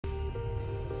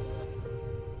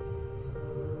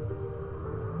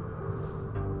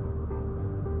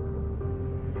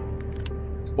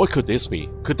What could this be?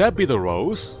 Could that be the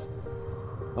rose?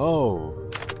 Oh.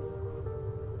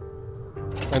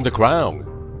 And the crown.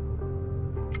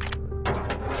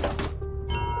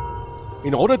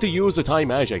 In order to use the time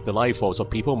magic, the life force of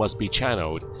people must be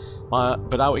channeled.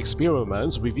 But our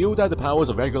experiments reveal that the powers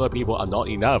of regular people are not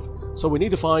enough, so we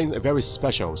need to find a very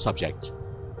special subject.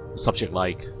 A subject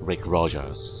like Rick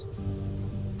Rogers.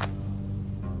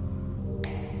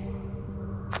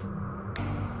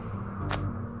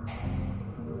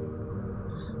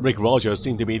 Rick Rogers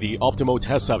seemed to be the optimal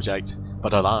test subject,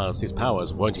 but alas, his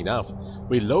powers weren't enough.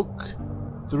 We look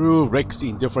through Ricks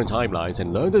in different timelines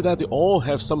and learned that they all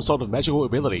have some sort of magical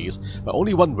abilities, but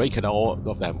only one Rick had all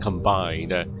of them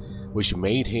combined, which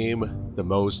made him the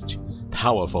most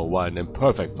powerful one and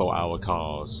perfect for our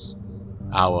cause.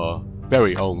 Our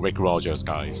very own Rick Rogers,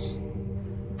 guys.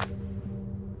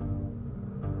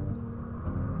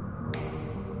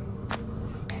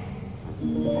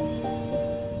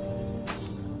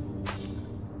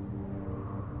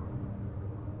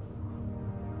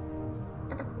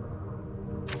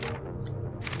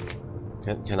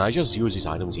 Can I just use these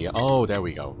items here? Oh, there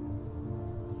we go.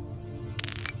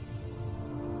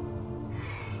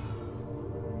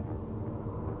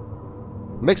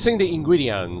 Mixing the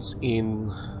ingredients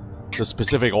in the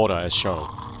specific order as shown.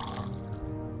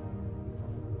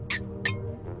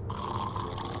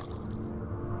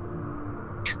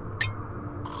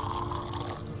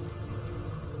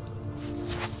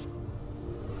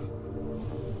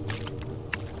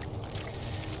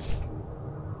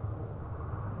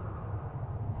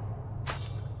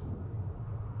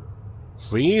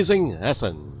 Freezing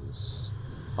essence.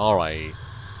 Alright.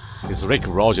 It's Rick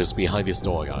Rogers behind this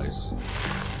door, guys.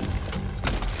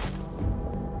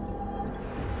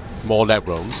 More lab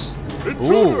rooms.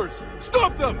 Intruders!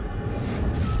 Stop them!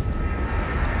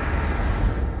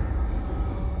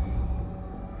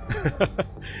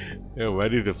 They're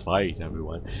ready to fight,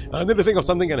 everyone. I need to think of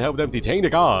something that can help them detain the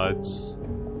guards.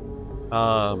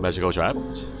 Magical trap.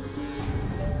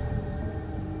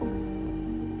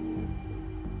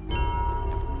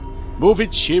 Move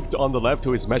each chip on the left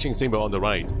to its matching symbol on the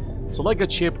right. Select a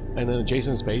chip and an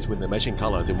adjacent space with the matching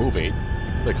color to move it.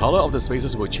 The color of the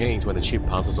spaces will change when the chip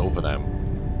passes over them.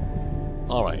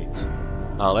 Alright.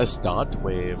 Let's start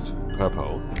with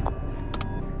purple.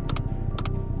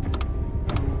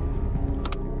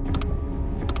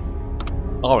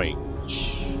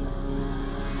 Orange.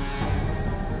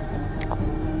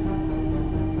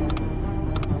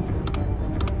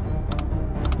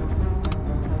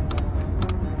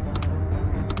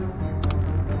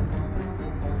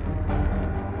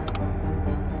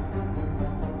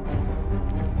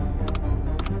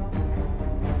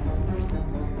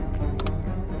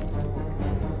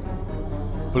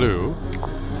 Blue.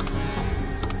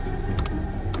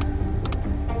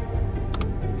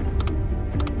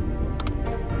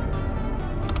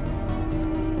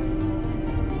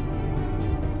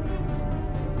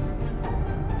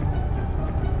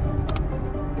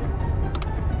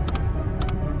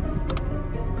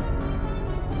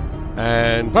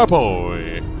 And purple.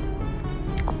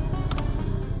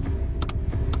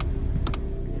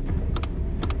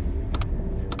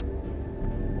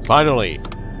 Finally,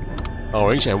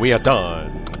 orange, and we are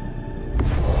done.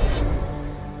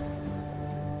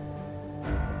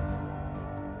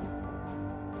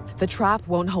 The trap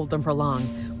won't hold them for long.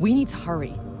 We need to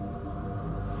hurry.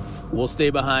 We'll stay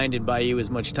behind and buy you as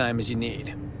much time as you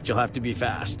need. But you'll have to be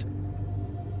fast.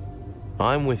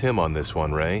 I'm with him on this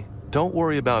one, Ray. Don't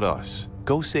worry about us.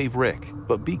 Go save Rick,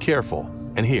 but be careful.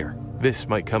 And here, this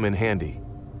might come in handy.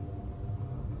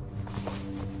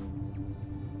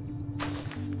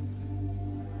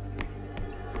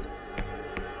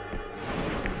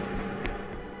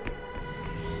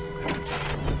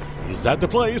 Is that the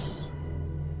place?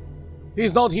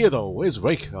 He's not here though. Where's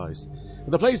Rick, guys?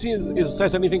 If the place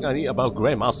says anything I need about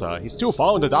Grandmaster, he's too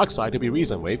far on the dark side to be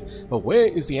reasoned with. But where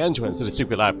is the entrance to the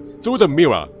secret lab? Through the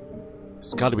mirror!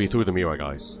 It's gotta be through the mirror,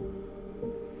 guys.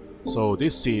 So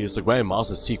this is the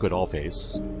Grandmaster's secret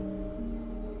office.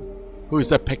 Who is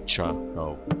that picture?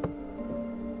 Oh.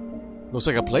 Looks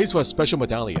like a place for a special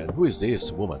medallion. Who is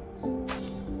this woman?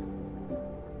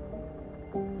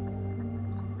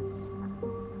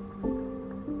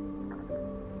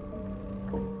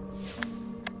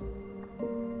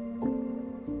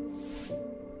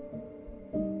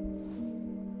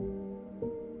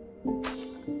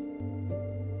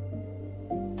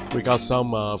 We got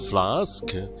some flask.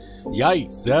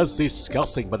 Yikes, that's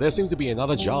disgusting, but there seems to be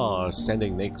another jar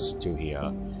standing next to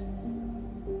here.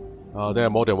 There are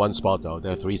more than one spot though,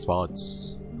 there are 3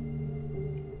 spots.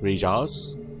 3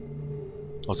 jars?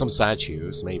 Or some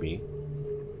statues, maybe.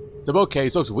 The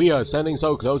bookcase looks weird standing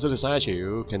so close to the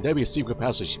statue. Can there be a secret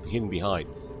passage hidden behind?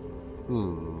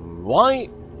 Why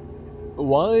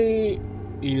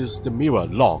is the mirror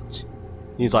locked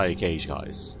inside a cage,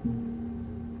 guys?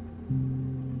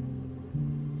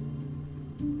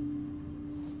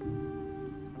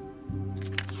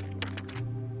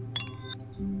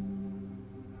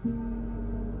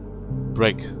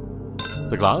 Break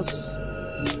the glass.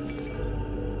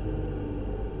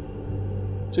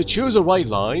 To choose the right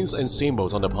lines and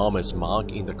symbols on the palm is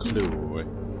marked in the clue.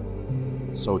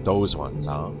 So those ones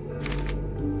are.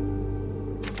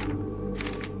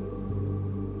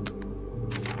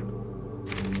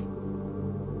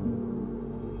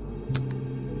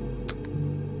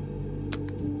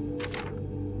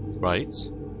 Right,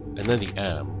 and then the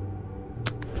M.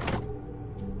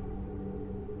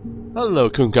 Hello,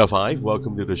 Kunka5,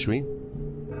 welcome to the stream.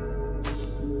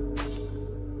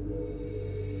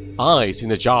 Eyes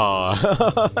in a jar.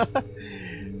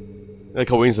 A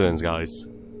coincidence, guys.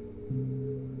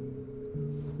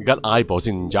 We got eyeballs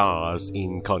in jars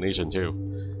in Carnation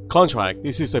too. Contract.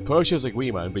 This is a purchase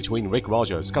agreement between Rick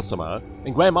Rogers, customer,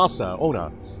 and Grandmaster,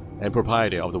 owner, and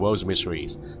proprietor of the world's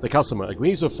mysteries. The customer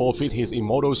agrees to forfeit his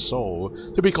immortal soul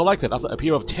to be collected after a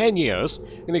period of 10 years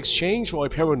in exchange for a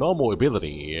paranormal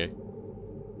ability.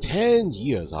 10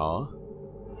 years, huh?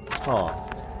 Huh.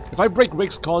 If I break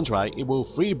Rick's contract, it will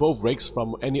free both Ricks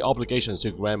from any obligations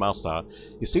to Grandmaster.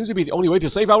 It seems to be the only way to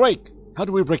save our Rick. How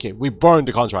do we break it? We burn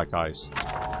the contract, guys.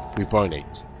 We burn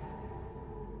it.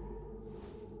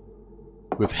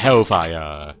 With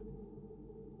hellfire.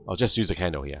 I'll just use a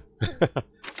candle here.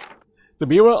 The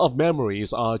Mirror of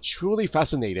Memories are truly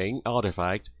fascinating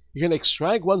artifact. You can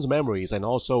extract one's memories and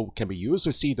also can be used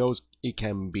to see those it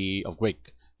can be of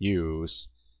great use.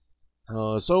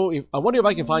 So I wonder if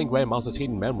I can find Grandmaster's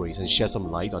hidden memories and shed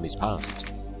some light on his past.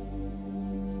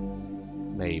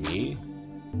 Maybe.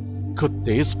 Could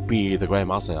this be the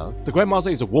Grandmaster? The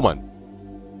Grandmaster is a woman.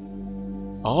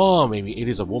 Oh, maybe it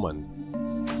is a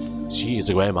woman. She is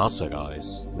a Grandmaster,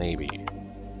 guys. Maybe.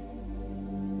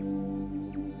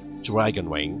 Dragon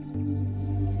Wing.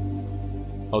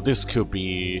 Oh, this could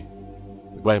be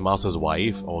the Grandmaster's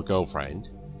wife or girlfriend.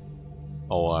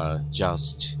 Or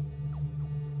just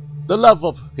the love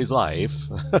of his life.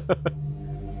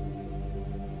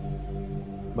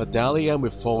 Medallion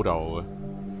with photo.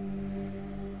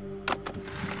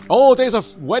 Oh, there's a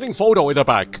wedding photo in the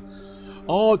back.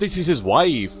 Oh, this is his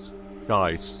wife,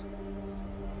 guys.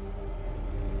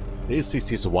 This is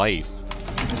his wife.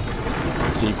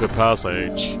 Secret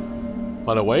passage.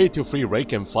 Find a way to free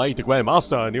Rick and fight the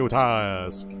Grandmaster. New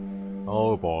task.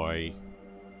 Oh boy.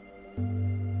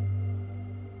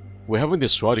 We haven't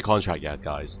destroyed the contract yet,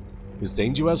 guys. It's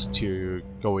dangerous to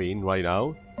go in right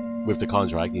now with the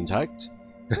contract intact.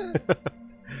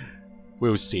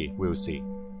 We'll see. We'll see.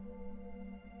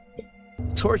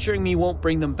 Torturing me won't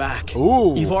bring them back.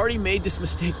 Ooh. You've already made this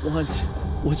mistake once.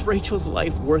 Was Rachel's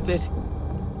life worth it?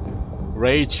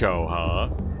 Rachel, huh?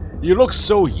 You look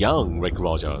so young, Rick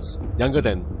Rogers. Younger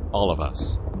than all of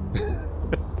us.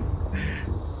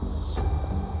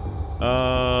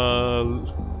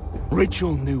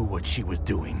 Rachel knew what she was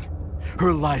doing.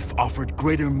 Her life offered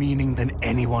greater meaning than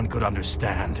anyone could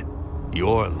understand.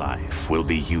 Your life will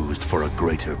be used for a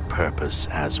greater purpose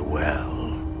as well.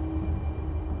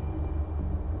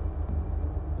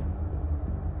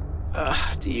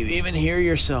 Do you even hear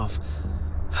yourself?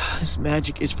 This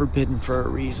magic is forbidden for a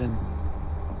reason.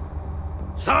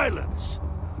 Silence!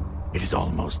 It is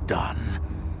almost done.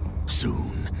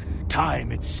 Soon,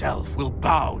 time itself will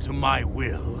bow to my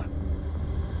will.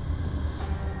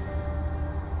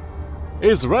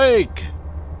 It's Rick!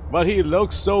 But he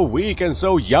looks so weak and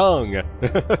so young.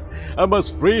 I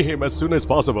must free him as soon as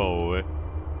possible.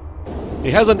 He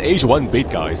hasn't aged one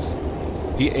bit, guys.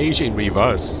 He aged in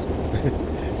reverse.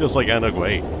 Just like Anna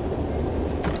Gray.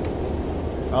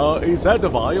 Is that the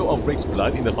vial of Rick's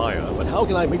blood in the fire? But how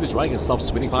can I make the dragon stop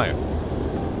spitting fire?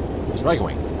 The Dragon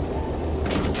Wing.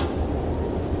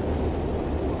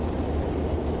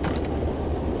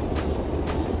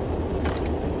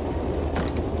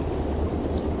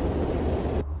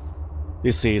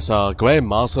 This is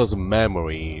Grandmaster's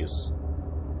memories.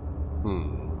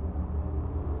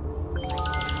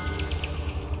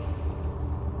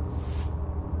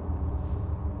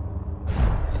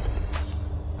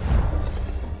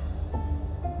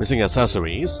 Missing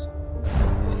accessories.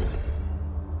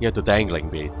 Yet the dangling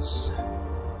bits.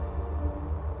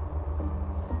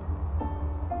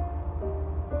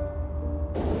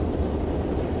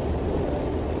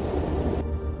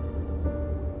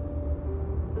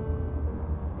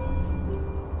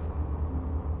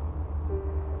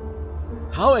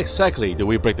 How exactly do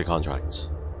we break the contract?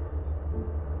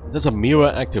 There's a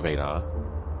mirror activator.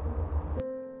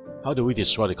 How do we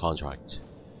destroy the contract?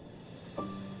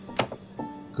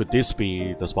 Could this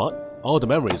be the spot? Oh, the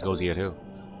memories goes here too.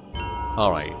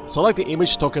 Alright, select the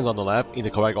image tokens on the left in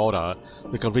the correct order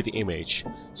to complete the image.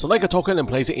 Select a token and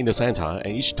place it in the center,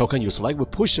 and each token you select will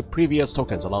push the previous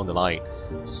tokens along the line.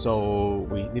 So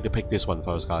we need to pick this one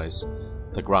first, guys.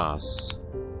 The grass.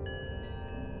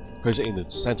 Place it in the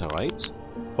center, right?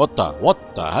 What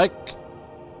the heck?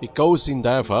 It goes in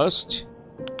there first.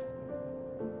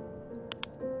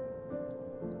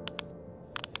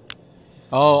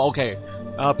 Oh, okay.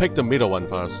 I'll pick the middle one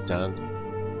first, then.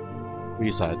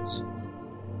 Reset.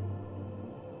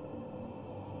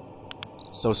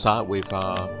 So start with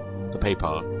the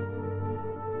paper.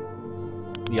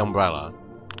 The umbrella.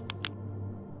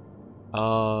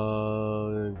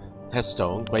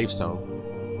 Headstone, gravestone.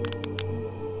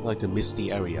 Like the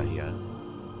misty area here.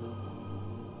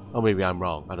 Or maybe I'm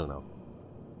wrong, I don't know.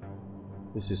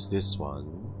 This is this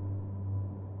one.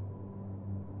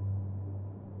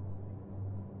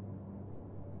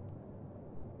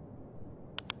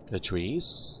 The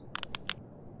trees.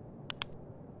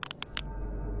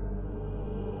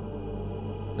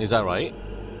 Is that right?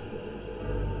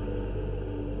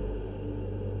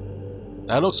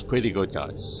 That looks pretty good,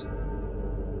 guys.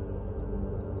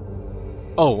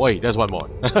 Oh wait, there's one more.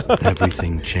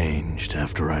 Everything changed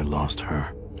after I lost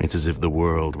her. It's as if the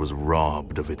world was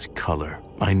robbed of its color.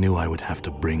 I knew I would have to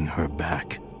bring her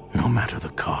back, no matter the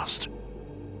cost.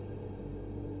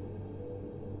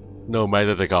 No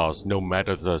matter the cost, no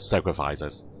matter the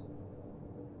sacrifices.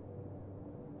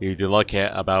 You do not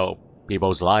care about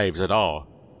people's lives at all.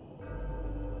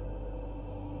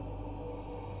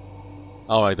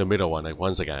 Alright, the middle one,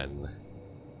 once again.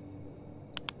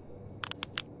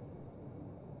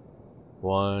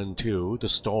 1, 2, the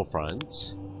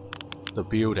storefront. The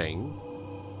building.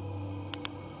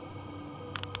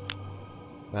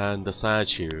 And the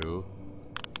statue.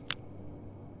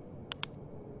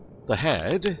 The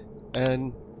head.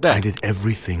 And that. I did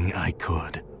everything I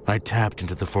could. I tapped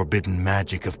into the forbidden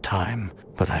magic of time,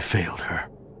 but I failed her.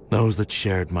 Those that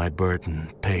shared my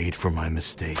burden paid for my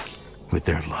mistake with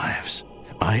their lives.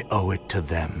 I owe it to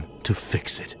them to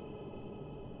fix it.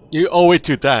 You owe it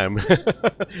to them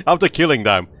after killing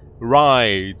them.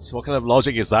 Right. What kind of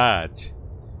logic is that?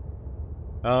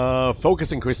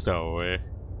 Focusing crystal.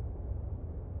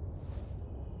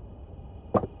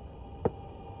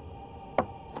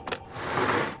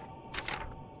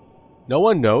 No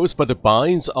one knows, but the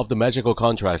binds of the magical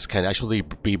contracts can actually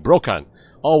be broken.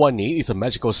 All one needs is a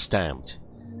magical stamp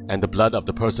and the blood of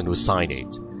the person who signed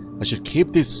it. I should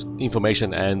keep this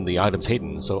information and the items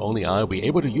hidden, so only I'll be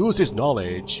able to use this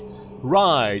knowledge.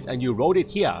 Right, and you wrote it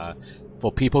here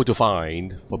for people to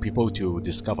find, for people to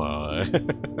discover.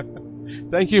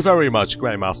 Thank you very much,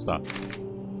 Grandmaster.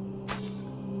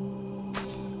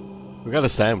 We got a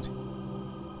stamp.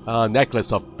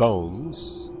 Necklace of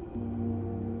bones.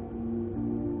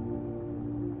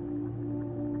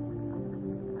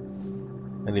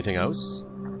 Anything else?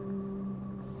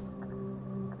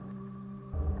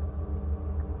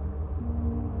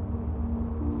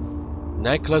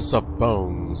 Necklace of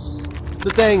bones. The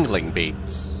dangling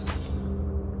beads.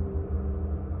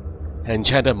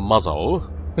 Enchanted muzzle.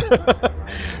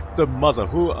 The muzzle.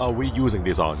 Who are we using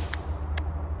this on?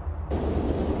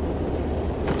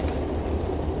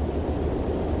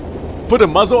 Put a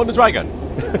muzzle on the dragon.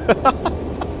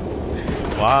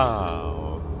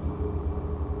 Wow.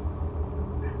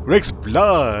 Rick's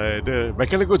blood.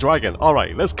 Mechanical dragon.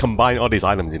 Alright, let's combine all these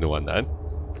items into one then.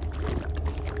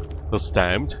 The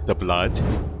stamped, the blood.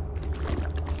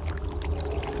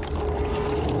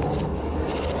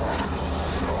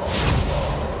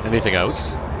 Anything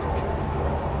else?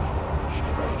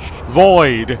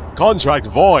 Void! Contract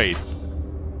void!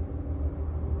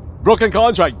 Broken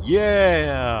contract,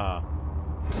 yeah!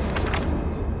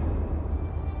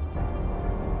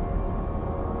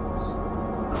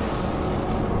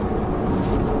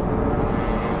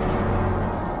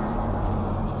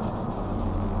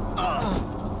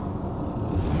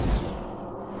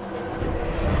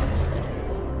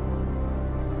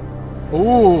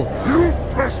 Ooh. You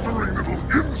pestering little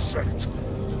insect!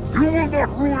 You will not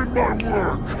ruin my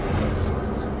work!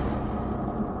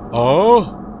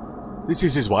 Oh? This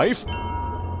is his wife?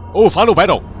 Oh, final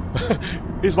battle!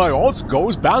 Is my odds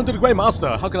goes bound to the Great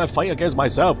Master? How can I fight against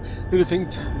myself? Need to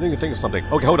think of something.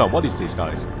 Okay, hold on, what is this,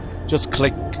 guys? Just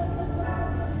click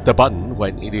the button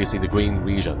when it is in the green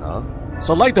region, huh?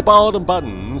 Select the bottom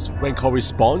buttons when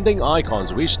corresponding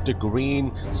icons reach the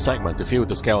green segment to fill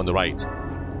the scale on the right.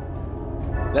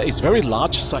 That is very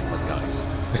large segment, guys.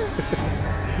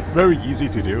 Very easy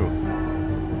to do.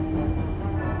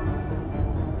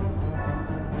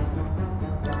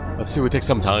 Let's see, it will take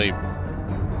some time.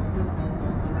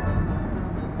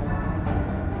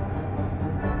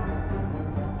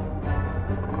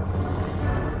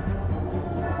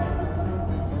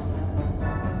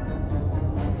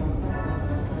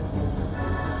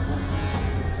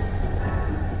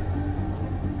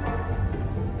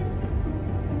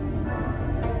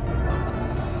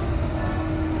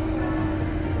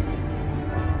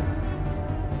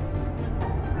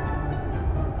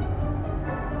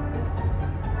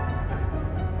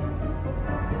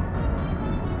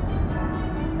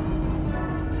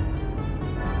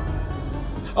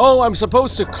 Oh, I'm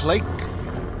supposed to click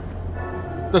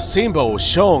the symbol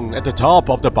shown at the top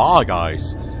of the bar,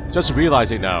 guys. Just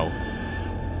realize it now.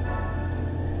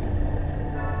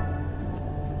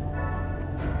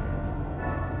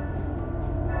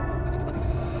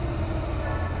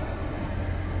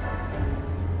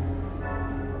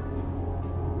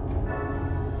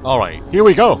 Alright, here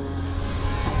we go.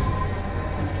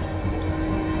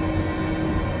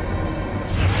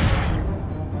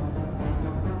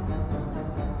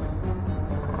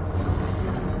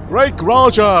 Rick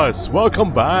Rogers,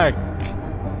 welcome back.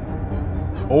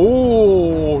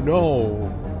 Oh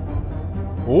no.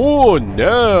 Oh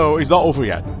no, it's not over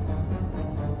yet.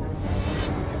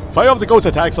 Fire off the ghost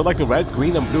attack, select the red,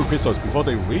 green and blue crystals before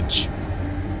they reach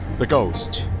the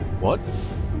ghost. What?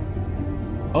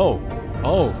 Oh.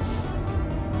 Oh.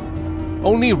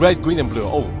 Only red, green and blue.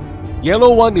 Oh.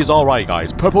 Yellow one is alright,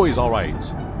 guys. Purple is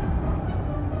alright.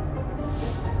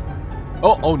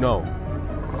 Oh no.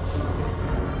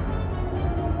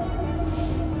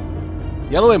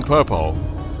 Yellow and purple.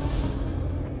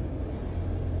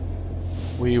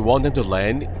 We want them to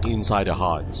land inside the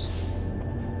heart.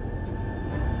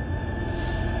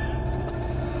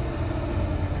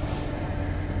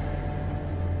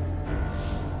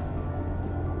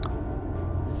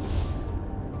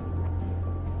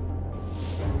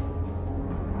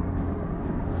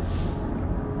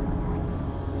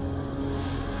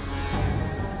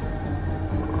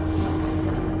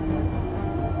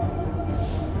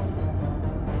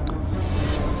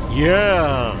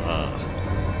 Yeah!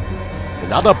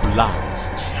 Another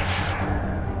blast!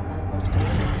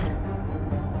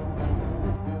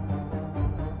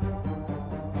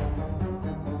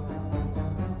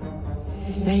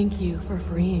 Thank you for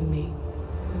freeing me.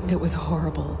 It was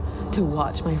horrible to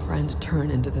watch my friend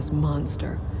turn into this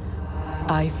monster.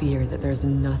 I fear that there's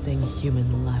nothing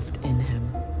human left in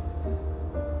him.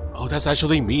 Oh, that's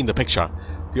actually me in the picture.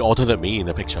 The alternate me in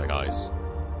the picture, guys.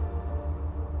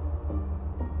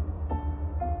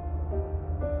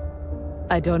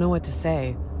 I don't know what to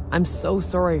say. I'm so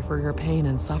sorry for your pain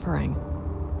and suffering.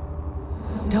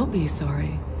 Don't be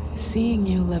sorry. Seeing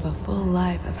you live a full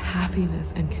life of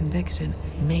happiness and conviction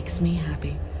makes me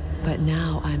happy. But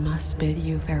now I must bid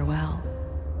you farewell.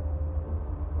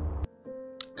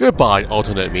 Goodbye,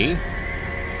 alternate me.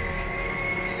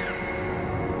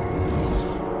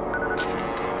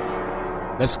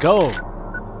 Let's go.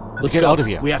 Let's get out of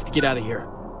here. We have to get out of here.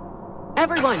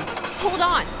 Everyone, hold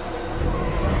on!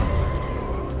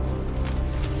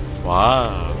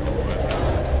 Wow.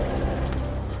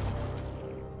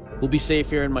 We'll be safe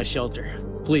here in my shelter.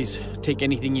 Please, take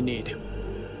anything you need.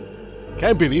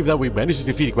 Can't believe that we managed to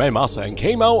defeat Grandmaster and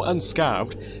came out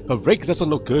unscathed, but Rick doesn't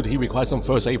look good, he requires some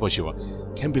first aid for sure.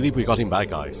 Can't believe we got him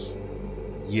back, guys.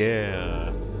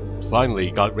 Yeah. Finally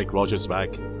got Rick Rogers back.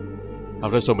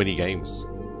 After so many games.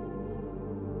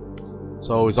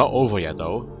 So it's not over yet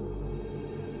though.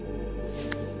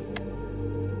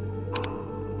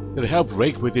 It'll help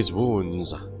Rick with his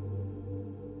wounds.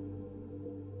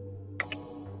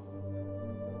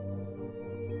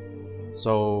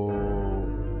 So...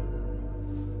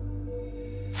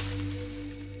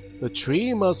 the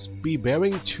tree must be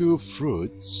bearing 2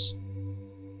 fruits.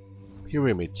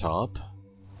 Pyramid top.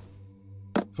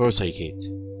 First aid kit.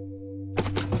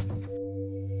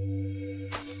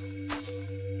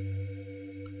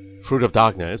 Fruit of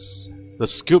Darkness. The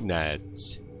scoop net.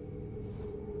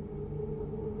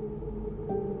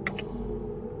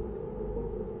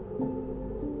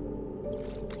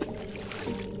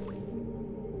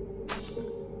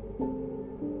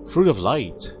 Fruit of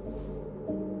Light.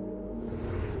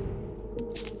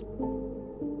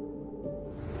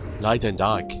 Light and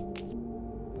Dark.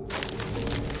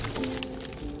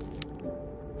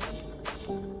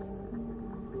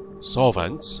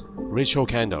 Solvent. Ritual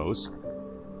Candles.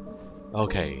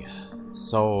 Okay,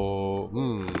 so...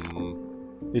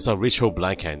 these are ritual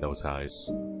black candles,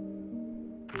 guys.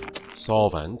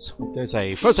 Solvent. There's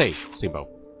a first aid symbol.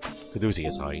 to do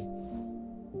CSI.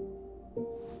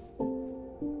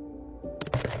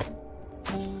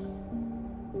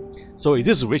 So is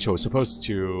this ritual supposed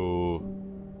to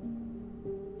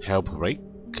help Rick?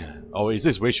 Or is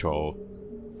this ritual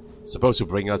supposed to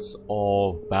bring us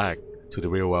all back to the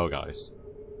real world, guys?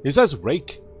 It says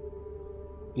Rick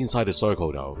inside the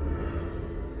circle though.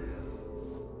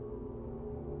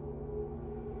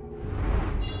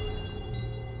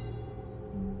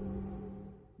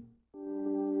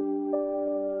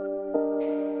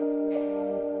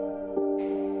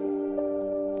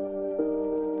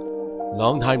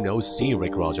 Long time no see,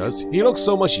 Rick Rogers. He looks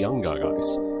so much younger,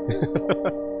 guys.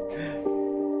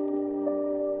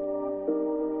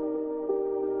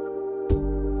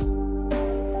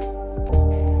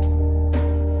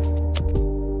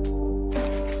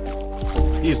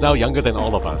 He is now younger than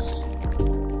all of us.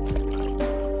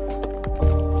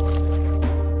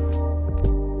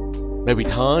 Maybe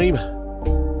time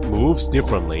moves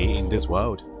differently in this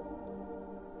world.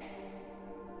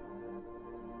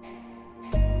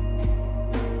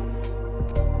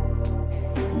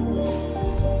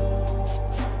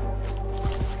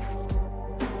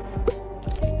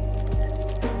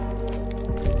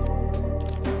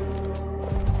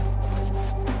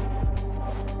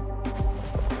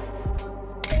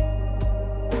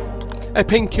 A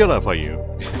painkiller for you.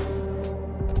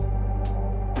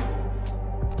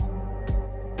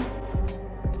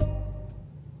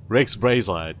 Rick's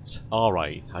bracelet.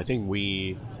 Alright, I think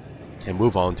we can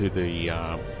move on to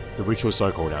the ritual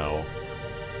circle now.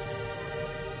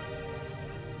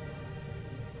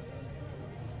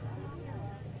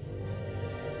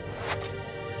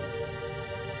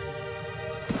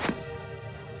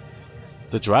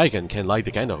 The dragon can light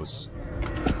the candles.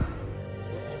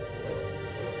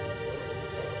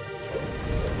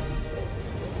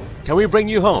 Can we bring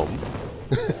you home?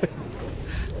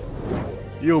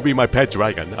 You'll be my pet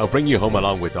dragon. I'll bring you home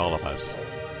along with all of us.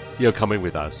 You're coming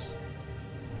with us.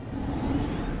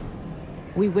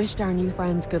 We wished our new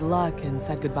friends good luck and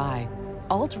said goodbye.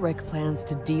 Alt-Rick plans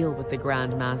to deal with the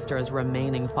Grand Master's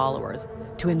remaining followers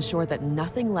to ensure that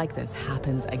nothing like this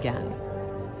happens again.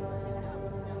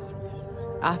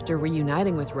 After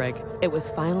reuniting with Rick, it was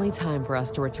finally time for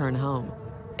us to return home.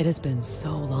 It has been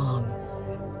so long.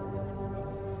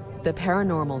 The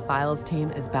Paranormal Files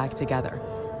team is back together.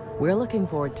 We're looking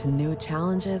forward to new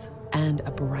challenges and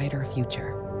a brighter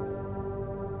future.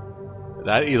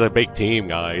 That is a big team,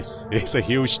 guys. It's a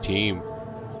huge team.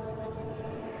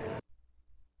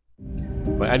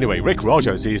 But anyway, Rick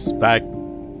Rogers is back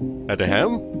at the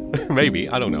helm? Maybe,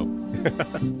 I don't know.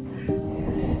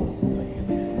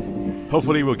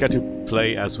 Hopefully we'll get to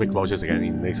play as Rick Rogers again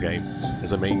in the next game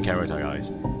as a main character,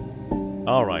 guys.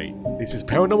 Alright, this is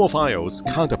Paranormal Files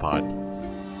Counterpart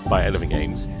by Elephant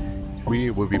Games.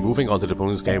 We will be moving on to the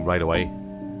bonus game right away.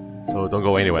 So don't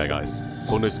go anywhere, guys.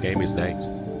 Bonus game is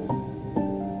next.